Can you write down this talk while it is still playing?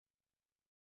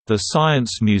The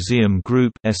Science Museum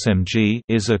Group (SMG)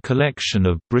 is a collection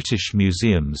of British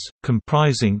museums,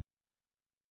 comprising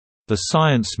the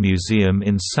Science Museum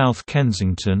in South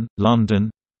Kensington, London,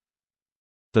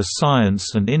 the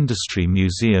Science and Industry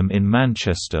Museum in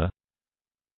Manchester,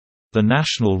 the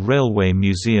National Railway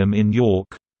Museum in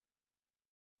York,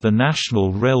 the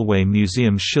National Railway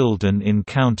Museum Shildon in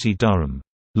County Durham,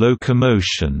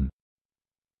 locomotion,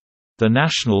 the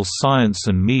National Science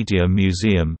and Media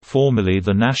Museum, formerly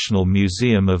the National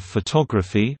Museum of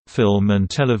Photography, Film and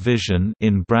Television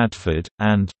in Bradford,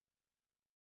 and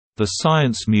the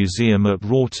Science Museum at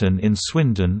Wroughton in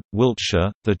Swindon,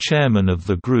 Wiltshire. The chairman of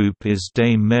the group is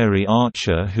Dame Mary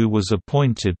Archer, who was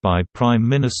appointed by Prime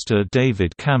Minister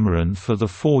David Cameron for the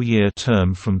 4-year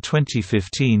term from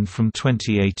 2015 from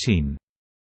 2018.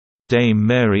 Dame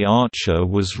Mary Archer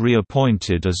was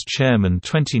reappointed as chairman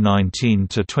 2019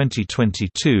 to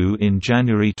 2022 in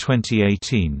January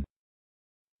 2018.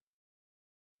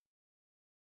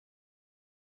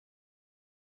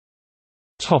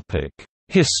 Topic: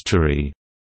 History.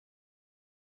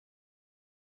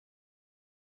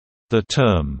 The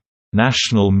term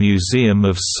National Museum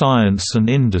of Science and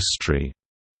Industry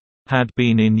had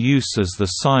been in use as the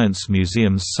Science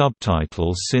Museum's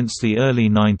subtitle since the early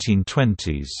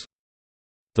 1920s.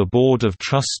 The Board of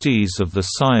Trustees of the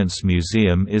Science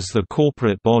Museum is the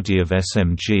corporate body of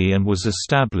SMG and was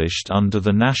established under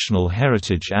the National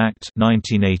Heritage Act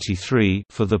 1983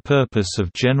 for the purpose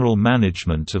of general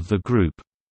management of the group.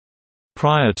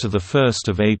 Prior to 1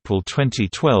 April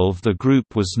 2012, the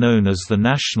group was known as the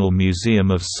National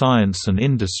Museum of Science and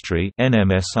Industry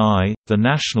 (NMSI). The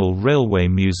National Railway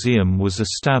Museum was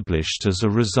established as a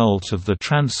result of the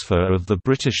transfer of the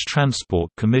British Transport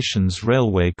Commission's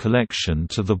railway collection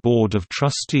to the Board of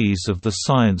Trustees of the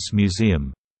Science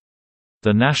Museum.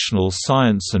 The National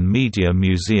Science and Media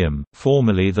Museum,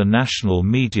 formerly the National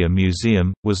Media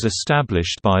Museum, was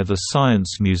established by the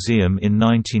Science Museum in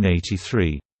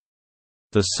 1983.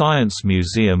 The Science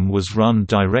Museum was run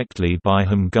directly by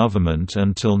Home Government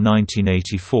until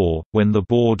 1984, when the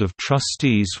Board of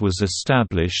Trustees was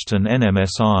established and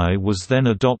NMSI was then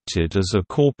adopted as a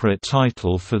corporate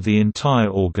title for the entire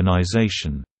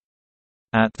organisation.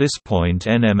 At this point,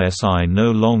 NMSI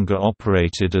no longer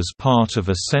operated as part of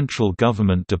a central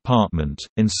government department.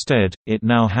 Instead, it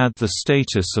now had the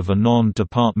status of a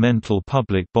non-departmental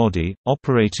public body,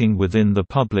 operating within the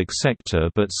public sector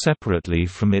but separately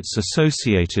from its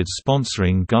associated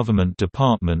sponsoring government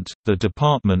department, the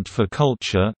Department for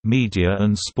Culture, Media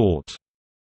and Sport.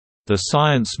 The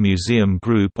Science Museum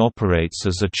Group operates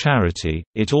as a charity.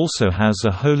 It also has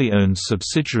a wholly owned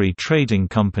subsidiary trading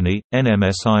company,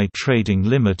 NMSI Trading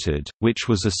Limited, which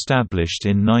was established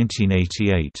in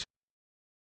 1988.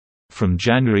 From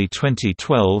January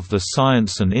 2012, the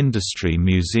Science and Industry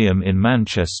Museum in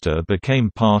Manchester became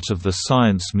part of the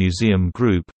Science Museum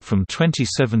Group. From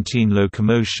 2017,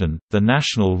 Locomotion, the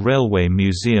National Railway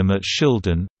Museum at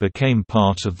Shildon, became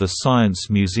part of the Science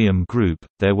Museum Group.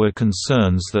 There were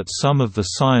concerns that some of the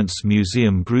Science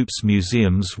Museum Group's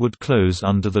museums would close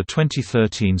under the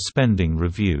 2013 spending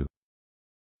review.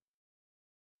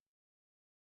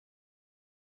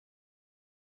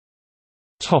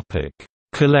 Topic: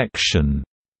 Collection.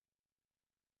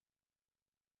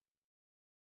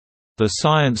 The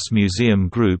Science Museum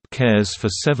Group cares for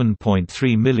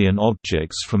 7.3 million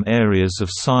objects from areas of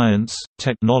science,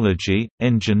 technology,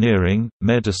 engineering,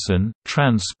 medicine,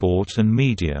 transport and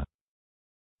media.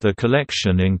 The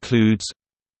collection includes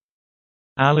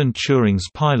Alan Turing's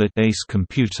Pilot Ace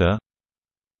computer,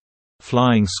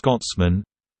 Flying Scotsman,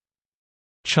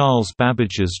 Charles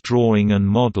Babbage's drawing and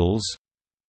models,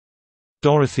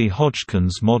 Dorothy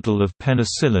Hodgkin's model of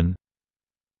penicillin,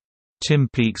 Tim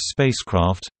Peake's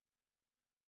spacecraft,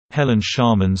 Helen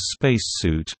Sharman's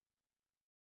spacesuit,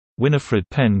 Winifred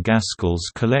Penn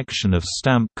Gaskell's collection of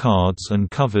stamp cards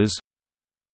and covers,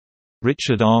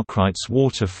 Richard Arkwright's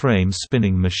water frame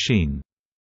spinning machine.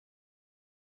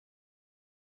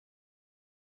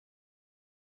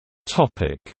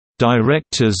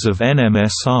 Directors of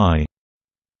NMSI.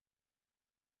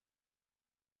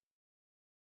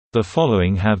 The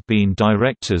following have been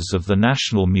directors of the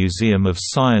National Museum of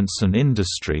Science and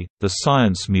Industry, the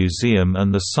Science Museum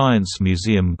and the Science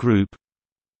Museum Group: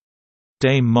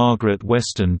 Dame Margaret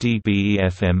Weston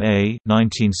DBEFMA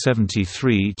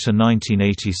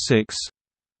 (1973–1986),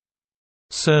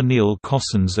 Sir Neil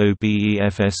Cossons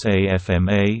OBEFSA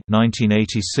FMA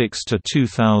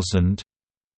 (1986–2000),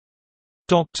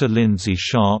 Dr. Lindsay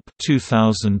Sharp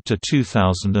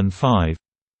 (2000–2005),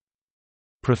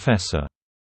 Professor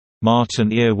Martin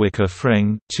Earwicker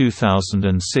Freng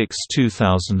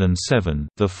 2006–2007.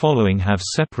 The following have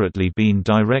separately been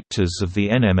directors of the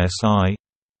NMSI: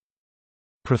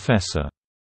 Professor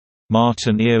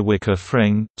Martin Earwicker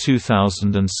Freng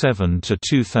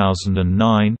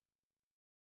 2007–2009,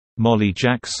 Molly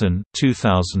Jackson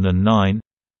 2009,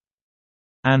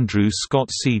 Andrew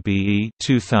Scott CBE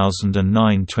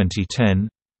 2009–2010,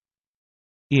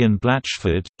 Ian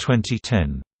Blatchford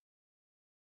 2010.